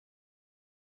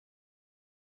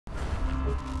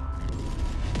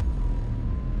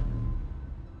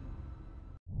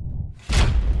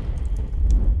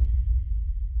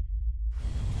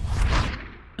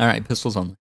All right, pistols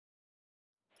only.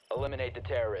 Eliminate the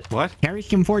terrorist. What? Carry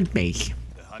him forward base.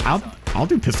 I'll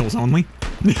do pistols only.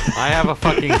 I have a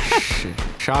fucking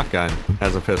shotgun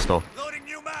as a pistol.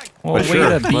 Well, But way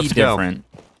sure, to be let's go. different.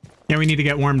 Yeah, we need to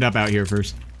get warmed up out here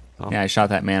first. Oh. Yeah, I shot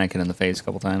that mannequin in the face a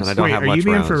couple times. And I don't Wait, have are much you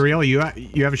being rounds. for real? You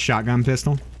have a shotgun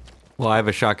pistol? Well, I have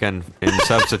a shotgun in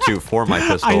substitute for my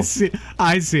pistol.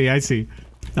 I see.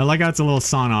 I like how it's a little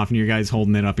sawn off and your guy's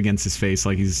holding it up against his face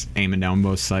like he's aiming down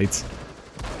both sights.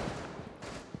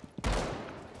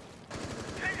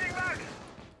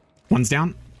 One's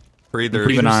down. Breathers.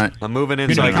 Breathing on it. I'm moving in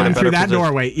Gonna so I be get a coming better through that position.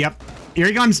 doorway. Yep. Here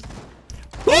he comes.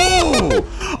 Ooh!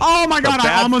 Oh my god, I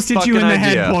bad almost hit you in fucking the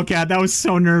head, idea. Polecat. That was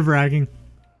so nerve-wracking.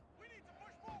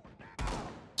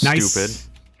 Stupid.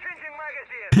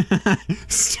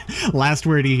 Nice. Last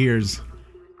word he hears.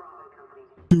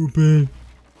 Stupid.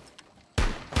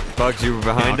 Bugs, you were I'll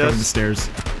behind go to the us? stairs.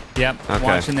 Yep, Okay.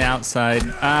 watching the outside.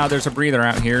 Ah, there's a breather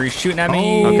out here. He's shooting at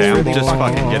me. Okay, I'm Oh, just boy.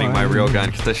 fucking getting my real gun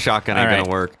because the shotgun ain't All right.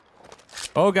 gonna work.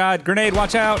 Oh god, grenade!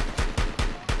 Watch out!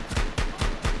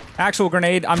 Actual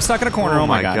grenade. I'm stuck in a corner. Oh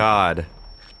my god. god.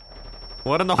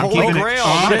 What in the holy keeping it- grail?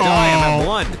 I'm gonna die. I'm at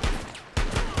one.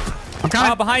 I'm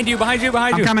coming. Behind you! Behind you!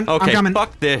 Behind I'm you! coming. Okay, I'm coming.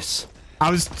 fuck this. I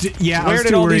was Where did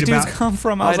too all worried these dudes about. come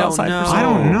from? I was I don't outside know. for so I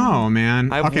don't long. know,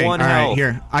 man. I have okay, one all right, health.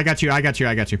 here. I got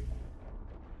you.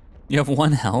 You have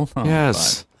one health. Oh,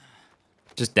 Yes. fuck.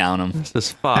 Just down him. This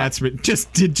is fuck. That's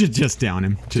just down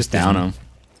him. Just down him.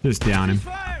 Just down him.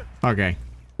 Okay.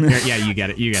 Yeah, you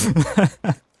get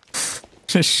it.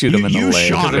 Just shoot him in the You leg.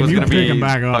 shot it him. was You gonna pick be him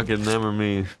back up. fucking them or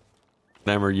me.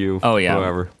 Them or you. Oh, yeah.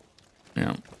 Whoever.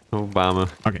 Yeah. Obama.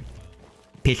 Okay.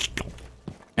 Pistol.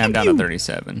 I'm down to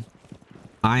 37.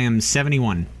 I am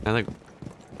 71, I think.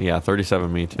 Yeah,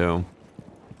 37 me too.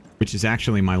 which is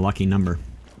actually my lucky number.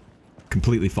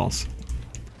 Completely false.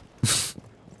 You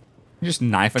just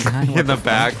knife a guy In the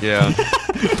back, yeah.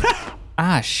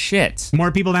 Ah, shit.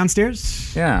 More people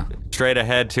downstairs? Yeah. Straight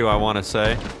ahead too, I want to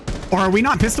say. Or are we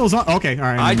not pistols on? Okay, all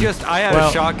right. I had Well-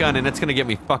 a shotgun and it's gonna get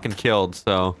me fucking killed,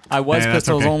 so. I was Yeah, that's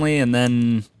pistols okay. only, and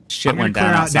then shit I'm gonna went clear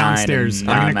down out outside. downstairs.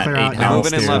 And I'm now gonna I'm clear at out 8 I'm health.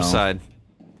 moving in downstairs. left side.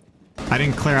 I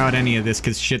didn't clear out any of this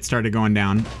because shit started going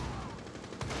down.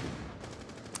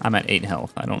 I'm at 8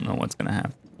 health. I don't know what's gonna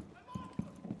happen.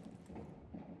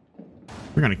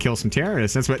 We're gonna kill some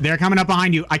terrorists. That's what they're coming up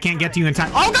behind you. I can't get to you in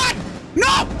time. Oh god!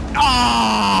 No!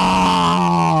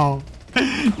 Oh!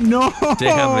 No!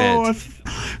 Damn it.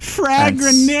 Frag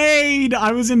That's- grenade!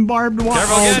 I was in barbed wire.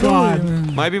 Careful, Oh kid.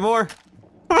 god! Might be more.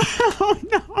 Oh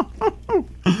no!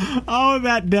 Oh,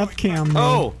 that death cam. though.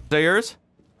 Oh, is that yours?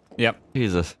 Yep.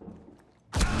 Jesus.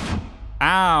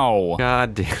 Ow!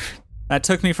 God damn. That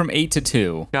took me from 8 to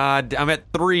 2. God, I'm at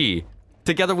 3.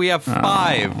 Together we have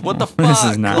 5. What the fuck? This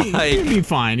is not- You'll Like, be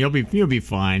fine. You'll be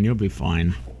fine. You'll be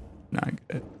fine. Not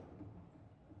good.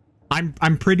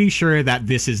 I'm pretty sure that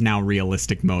this is now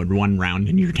realistic mode. One round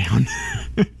and you're down.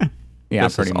 Yeah,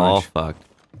 this pretty is all much. fucked.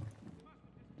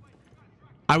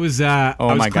 I was Oh I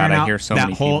was my God, clearing I out hear so that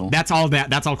many whole people.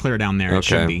 that's all clear down there. It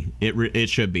should Okay. be. It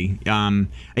should be.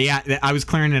 Yeah, I was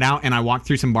clearing it out and I walked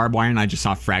through some barbed wire and I just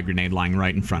saw a frag grenade lying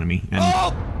right in front of me. And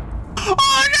Oh!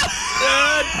 oh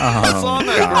no! It's on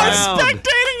the I was ground.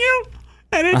 spectating you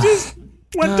and it just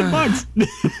went to bugs.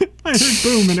 I heard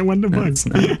boom and it went to bugs.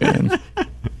 That's not good.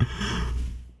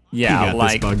 You Yeah, got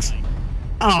like, this, bugs.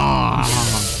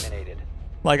 Oh. Eliminated.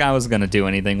 like I was gonna do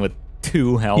anything with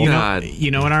 2 health. God. You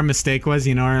know what our mistake was?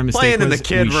 You know what our mistake Playing in was? the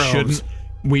kid rooms.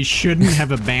 We shouldn't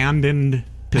have abandoned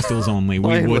pistols only. We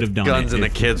Playing would with have done guns it. in the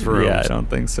if- kids' rooms. Yeah, I don't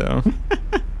think so.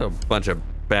 A bunch of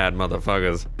bad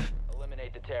motherfuckers.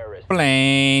 Eliminate the terrorist.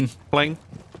 Plane. Pling.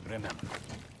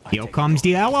 Here comes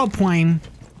the yellow plane.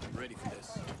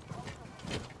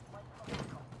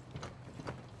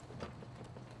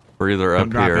 Breather Don't up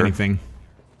drop here. anything.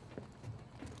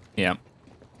 Yep.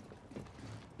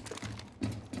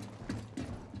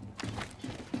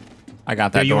 I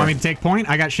got that You door. want me to take point?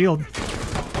 I got shield.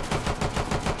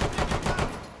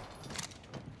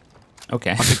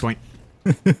 Okay. I'll take point.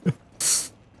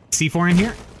 C4 in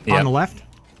here? Yep. On the left?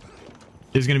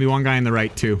 There's going to be one guy on the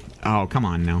right, too. Oh, come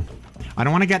on now. I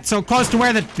don't want to get so close to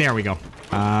where the... There we go.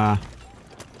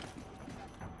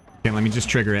 Okay, let me just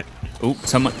trigger it. Ooh,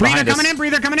 someone Breather behind us. coming in!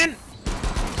 Breather coming in!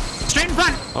 Straight in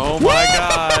front! Oh my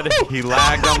god. He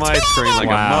lagged on my screen like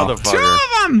Wow. a Two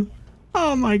motherfucker. of them!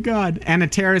 Oh my god. And a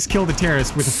terrorist killed a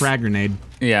terrorist with a frag grenade.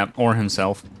 Yeah, or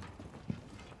himself.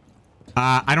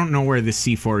 I don't know where the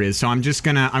C4 is, so I'm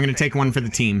gonna take one for the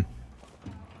team.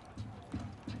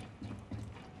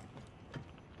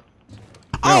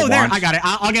 Oh, there! watch. I got it.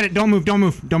 I'll get it. Don't move. Don't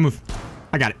move. Don't move.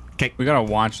 I got it. Okay. We gotta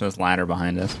watch this ladder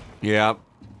behind us. Yep.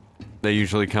 They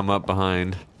usually come up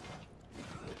behind.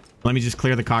 Let me just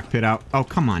clear the cockpit out. Oh,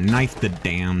 come on. Knife the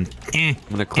damn. I'm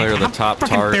gonna clear the top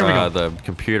the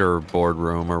computer board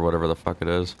room or whatever the fuck it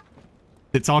is.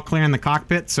 It's all clear in the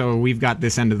cockpit, so we've got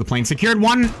this end of the plane secured.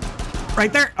 One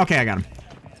right there. Okay, I got him.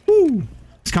 Woo!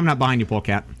 It's coming up behind you,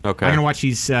 Polecat. Okay. I'm gonna watch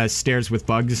these stairs with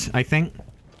Bugs, I think.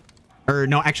 Or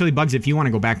no, actually, Bugs, if you want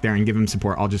to go back there and give him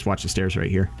support, I'll just watch the stairs right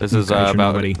here. This is about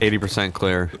 80%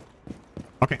 clear.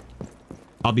 Okay.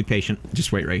 I'll be patient.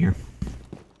 Just wait right here.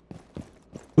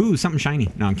 Ooh, something shiny.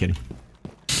 No, I'm kidding.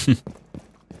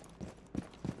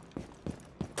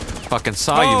 Fucking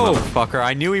saw you, motherfucker.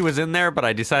 I knew he was in there, but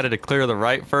I decided to clear the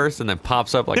right first and then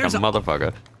pops up like a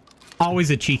motherfucker. Always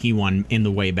a cheeky one in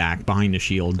the way back, behind the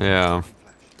shield. Yeah.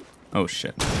 Oh,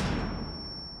 shit.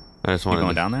 I just wanted You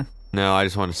going down there? No, I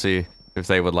just want to see if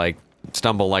they would, like,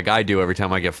 stumble like I do every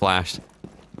time I get flashed.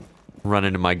 Run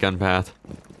into my gun path.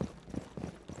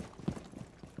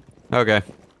 Okay,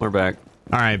 we're back.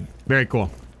 Alright, very cool.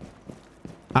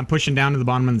 I'm pushing down to the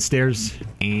bottom of the stairs,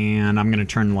 and I'm gonna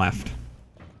turn left.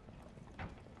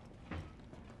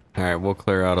 Alright, we'll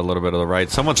clear out a little bit of the right.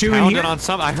 Someone's pounding on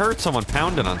something. I heard someone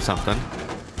pounding on something.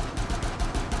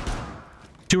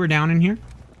 2 are down in here.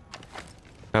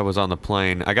 That was on the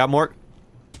plane. I got more.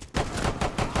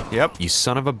 Yep, you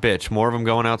son of a bitch. More of them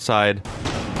going outside.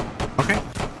 Okay.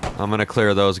 I'm gonna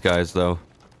clear those guys, though.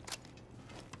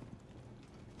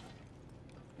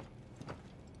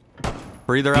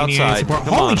 Breather outside. Come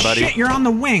Holy on, buddy. shit, you're on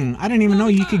the wing. I didn't even know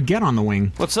you could get on the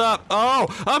wing. What's up? Oh,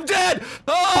 I'm dead!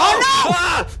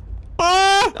 Oh, no!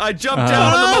 Ah! I jumped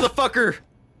down on the motherfucker.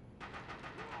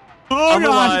 Oh I'm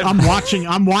god, alive.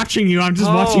 I'm watching you. I'm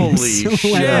just watching you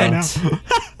silhouette right now.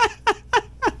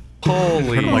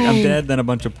 Holy Like I'm dead, then a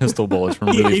bunch of pistol bullets from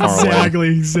really far away.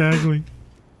 Exactly.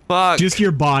 Fuck. Just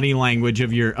your body language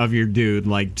of your dude,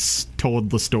 like, told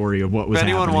the story of what was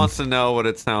happening. If anyone wants to know what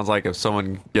it sounds like if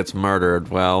someone gets murdered,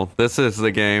 well, this is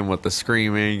the game with the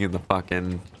screaming and the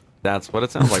fucking... That's what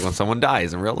it sounds like when someone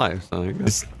dies in real life. So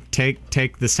just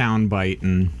take the sound bite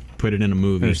and put it in a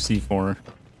movie. There's C4.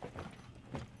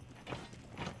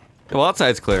 Well,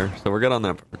 outside's clear, so we're good on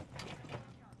that part.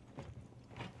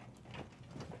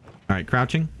 All right,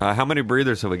 crouching. How many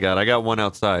breathers have we got? I got one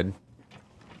outside.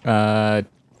 I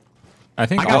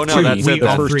think. I got no, that's it. The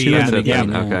That's first three, two yeah, in the beginning.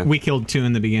 yeah. Okay. We killed 2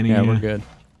 in the beginning. Yeah, we're good.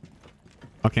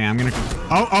 Okay, I'm gonna.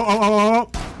 Oh!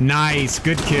 Nice,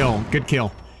 good kill, good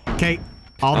kill. Okay,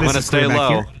 I'm gonna stay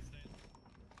low.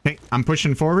 Okay, I'm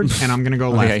pushing forward, and I'm gonna go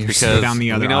left. you're Because go down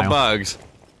the other we know aisle. Bugs.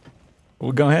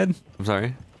 Well, go ahead. I'm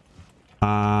sorry.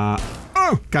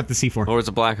 Oh, got the C4. Or was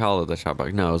it Blackhallow that shot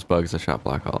Bugs? No, it was Bugs that shot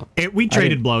Blackhallow. We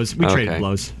traded blows. We traded Okay.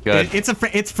 blows. Good.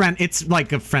 It's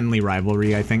like a friendly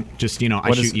rivalry, I think. Just, you know, I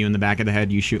What shoot is- you in the back of the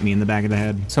head, you shoot me in the back of the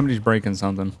head. Somebody's breaking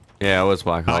something. Yeah, it was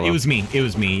Blackhallow. It was me. It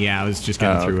was me. Yeah, I was just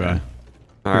getting through. okay.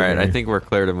 All right, I think we're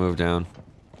clear to move down.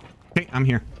 Okay, I'm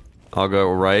here. I'll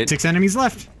go right. 6 enemies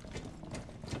left.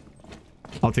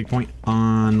 I'll take point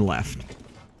on left.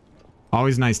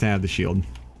 Always nice to have the shield.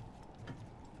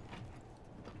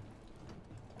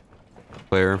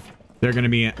 Clear. They're gonna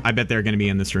be. I bet they're gonna be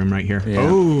in this room right here. Yeah.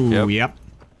 Oh, Yep. yep.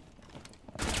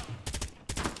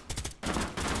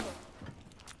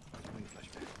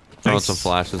 Throwing Nice. some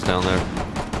flashes down there.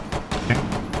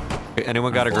 Okay.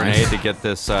 Anyone got a grenade to get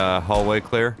this hallway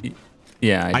clear?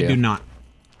 Yeah, I do not.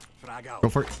 Go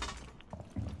for it.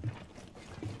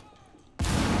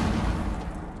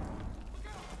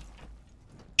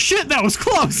 Shit, that was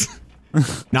close.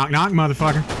 Knock, knock,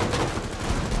 motherfucker.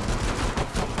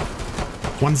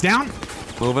 One's down.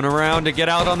 Moving around to get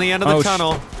out on the end of the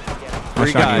tunnel.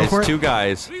 Three shot you. guys, Go for it. 2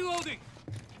 guys.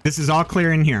 This is all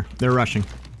clear in here. They're rushing.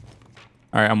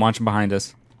 All right, I'm watching behind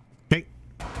us. Okay.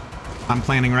 I'm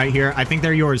planning right here. I think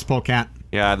they're yours, Polecat.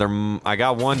 Yeah, I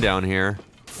got one down here.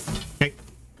 Okay.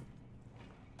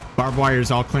 Barbed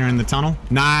wire's all clear in the tunnel. All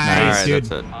Nice, right, dude.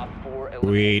 that's it. Op 4 Sweet.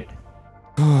 eliminated.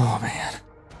 Oh man.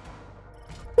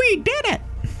 We did it.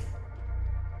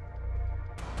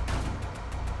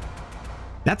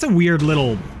 That's a weird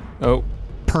little Oh,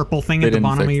 purple thing They at the didn't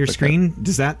bottom of fix your the screen.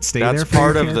 Does that stay That's there for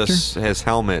part your of character? his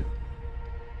helmet.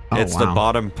 Oh, It's the wow.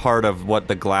 bottom part of what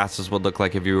the glasses would look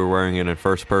like if you were wearing it in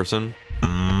first person,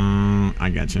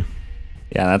 I gotcha.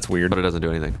 yeah, that's weird. but it doesn't do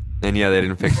anything. And yeah, they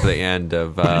didn't fix the end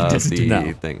of doesn't do the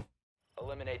no. thing.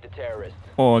 Eliminate the terrorists.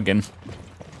 Oh, again.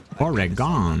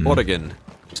 Oregon. Oregon.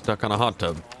 Stuck on a hot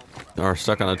tub. Or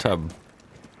stuck on a tub.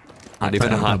 Not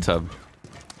even a hot tub.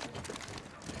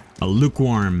 A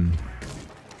lukewarm.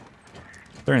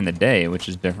 During the day, which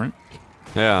is different.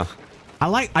 Yeah.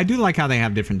 I do like how they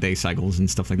have different day cycles and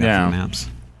stuff like that Yeah. for maps.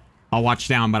 I'll watch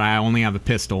down, but I only have a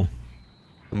pistol.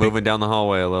 Moving down the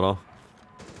hallway a little.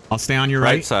 I'll stay on your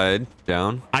Right right. side,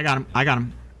 down. I got him. I got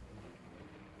him.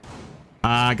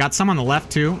 Got some on the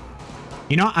left too.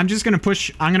 You know, I'm just gonna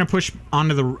push. I'm gonna push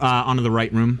onto the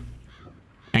right room,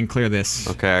 and clear this.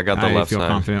 Okay, I got the left I feel side.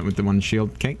 confident with the one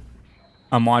shield. Okay.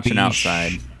 I'm watching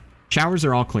outside, Showers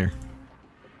are all clear.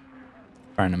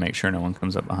 trying to make sure no one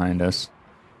comes up behind us.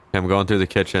 I'm going through the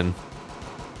kitchen.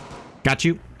 Got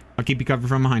you. I'll keep you covered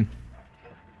from behind.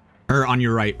 Or on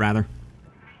your right, rather.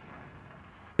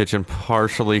 Kitchen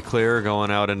partially clear,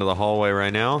 going out into the hallway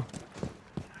right now.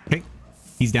 Okay.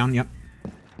 He's down, yep.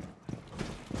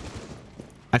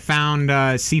 I found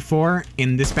C4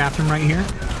 in this bathroom right here.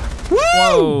 Woo!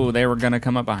 Whoa, they were gonna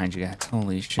come up behind you guys.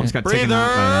 Holy shit. Almost got taken out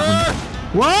by that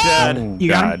one. Whoa! Dead. You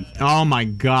got God. him? Oh my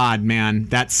god, man.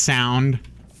 That sound,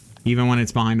 even when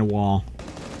it's behind a wall.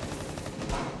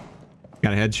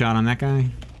 Got a headshot on that guy.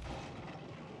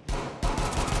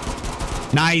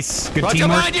 Nice. Good Roger,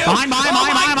 teamwork. behind you! Behind.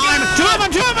 Oh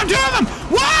Two of them.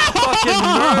 Whoa! Fucking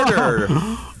murder!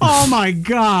 Oh my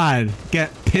god.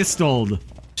 Get pistoled.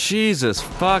 Jesus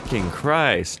fucking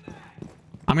Christ.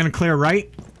 I'm gonna clear right.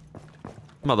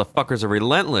 Motherfuckers are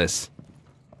relentless.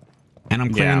 And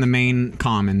I'm clearing the main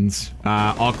commons.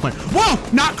 All clear. Whoa!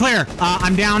 Not clear!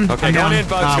 I'm down. Okay, I'm going down. in,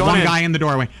 Bugs, going one in. guy in the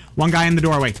doorway. One guy in the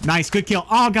doorway. Nice, good kill.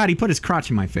 Oh god, he put his crotch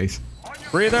in my face.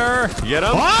 Breather. Get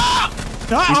him? Oh!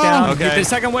 He's down. Okay. Get the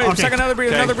second wave. Okay. Second, another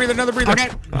breather. Okay. Another breather. Another breather. Okay,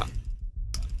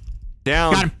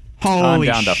 Down. got him. I'm Holy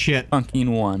down to shit.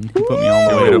 fucking one. He put me all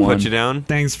the Want way me to to one. put you down?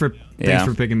 Thanks for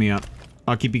picking me up.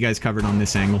 I'll keep you guys covered on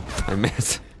this angle. I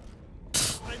miss.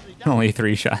 Only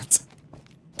 3 shots.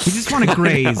 We just want to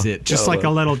graze it, just Go. like a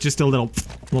little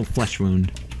flesh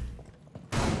wound.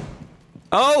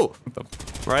 Oh!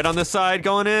 Right on this side,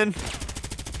 going in.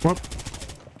 Whoop.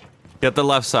 Get the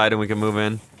left side and we can move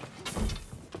in.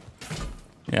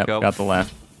 Yep, Go. got the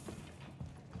left.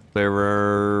 Clear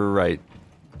right.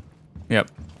 Yep,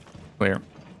 clear.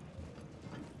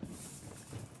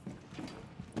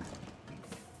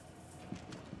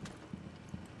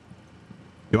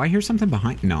 Do I hear something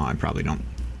behind? No, I probably don't.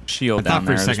 Shield I thought down for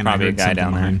there. a There's second I probably a heard guy something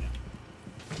down there. behind.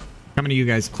 Coming to you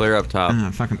guys. Clear up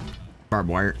top. Fucking barbed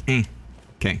wire.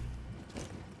 Okay.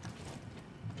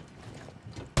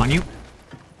 On you.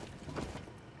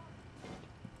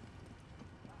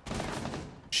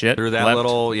 Shit. Through that left.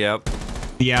 little, yep.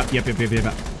 Yep.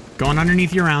 Going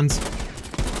underneath your rounds.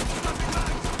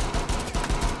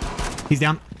 He's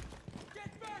down.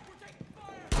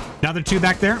 Another 2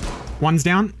 back there. One's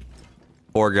down.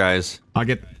 4 guys. I'll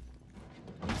get...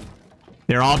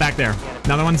 They're all back there.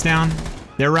 Another one's down.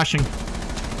 They're rushing.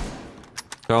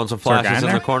 Throwing some there a guy flashes in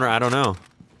in the there? corner. I don't know.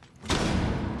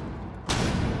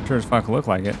 Sure as fuck look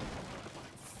like it.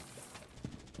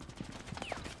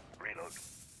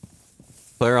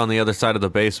 Clear on the other side of the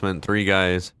basement. 3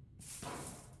 guys.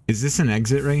 Is this an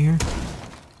exit right here?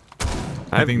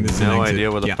 I have think this is an no exit.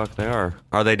 idea where the Yeah. fuck they are.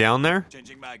 Are they down there?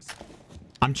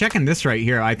 I'm checking this right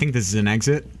here. I think this is an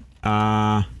exit.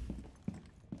 No,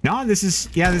 this is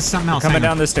something else. Coming Hang on.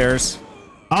 down the stairs.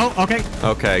 Oh, okay.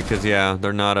 Okay, because, yeah,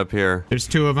 they're not up here. There's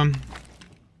 2 of them.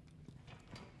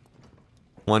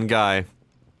 1 guy.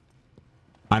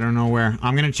 I don't know where.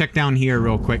 I'm gonna check down here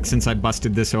real quick since I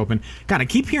busted this open. God, I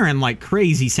keep hearing like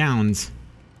crazy sounds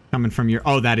coming from your...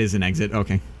 Oh, that is an exit.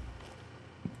 Okay.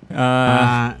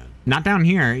 Not down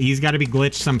here. He's got to be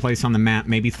glitched someplace on the map.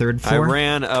 Maybe 3rd I floor.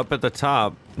 ran up at the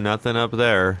top. Nothing up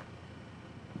there.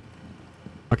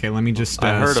 Okay, let me just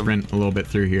I heard him. sprint a little bit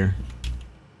through here.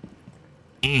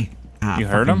 You heard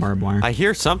fucking him? Barbed wire. I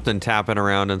hear something tapping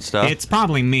around and stuff. It's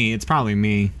probably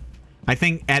me. I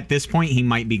think at this point he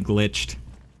might be glitched.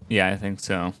 Yeah, I think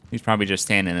so. He's probably just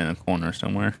standing in a corner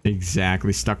somewhere.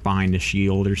 Exactly. Stuck behind a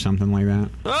shield or something like that.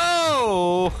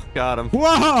 Oh! Got him.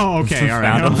 Whoa! Okay, all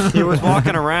right. Found him. He was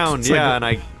walking around, yeah,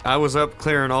 like- and I was up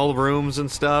clearing all the rooms and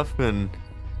stuff, and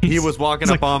he was walking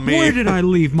It's up like, on me. Where did I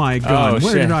leave my gun? Oh, Where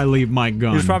shit. did I leave my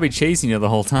gun? He was probably chasing you the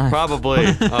whole time. Probably.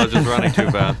 I was just running too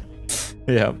fast.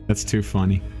 Yeah. That's too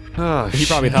funny. Oh, He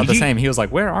probably thought the same. He was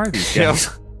like, where are these Yeah. guys?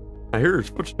 I hear his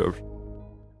footsteps.